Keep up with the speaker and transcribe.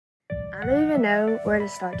I don't even know where to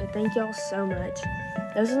start to thank y'all so much.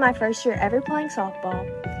 This was my first year ever playing softball,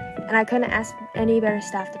 and I couldn't ask any better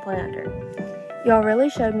staff to play under. Y'all really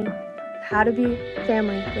showed me how to be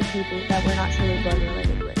family with people that we're not truly blood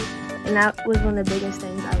related with. And that was one of the biggest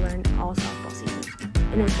things I learned all softball season.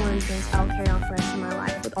 And it's one of the things I'll carry on for the rest of my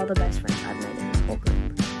life with all the best friends I've made in this whole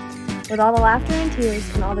group. With all the laughter and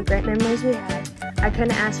tears and all the great memories we had, I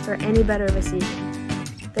couldn't ask for any better of a season.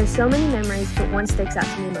 There's so many memories, but one sticks out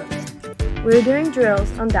to me most. We were doing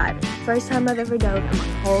drills on diving, first time I've ever dove in my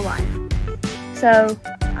whole life. So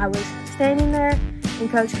I was standing there, and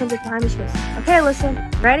Coach comes up behind me, she goes, "Okay,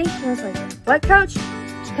 Alyssa, ready?" And I was like, "What, Coach?"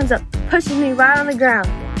 She comes up, pushes me right on the ground,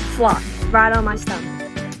 flop, right on my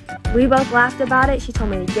stomach. We both laughed about it. She told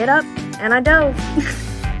me to get up, and I dove.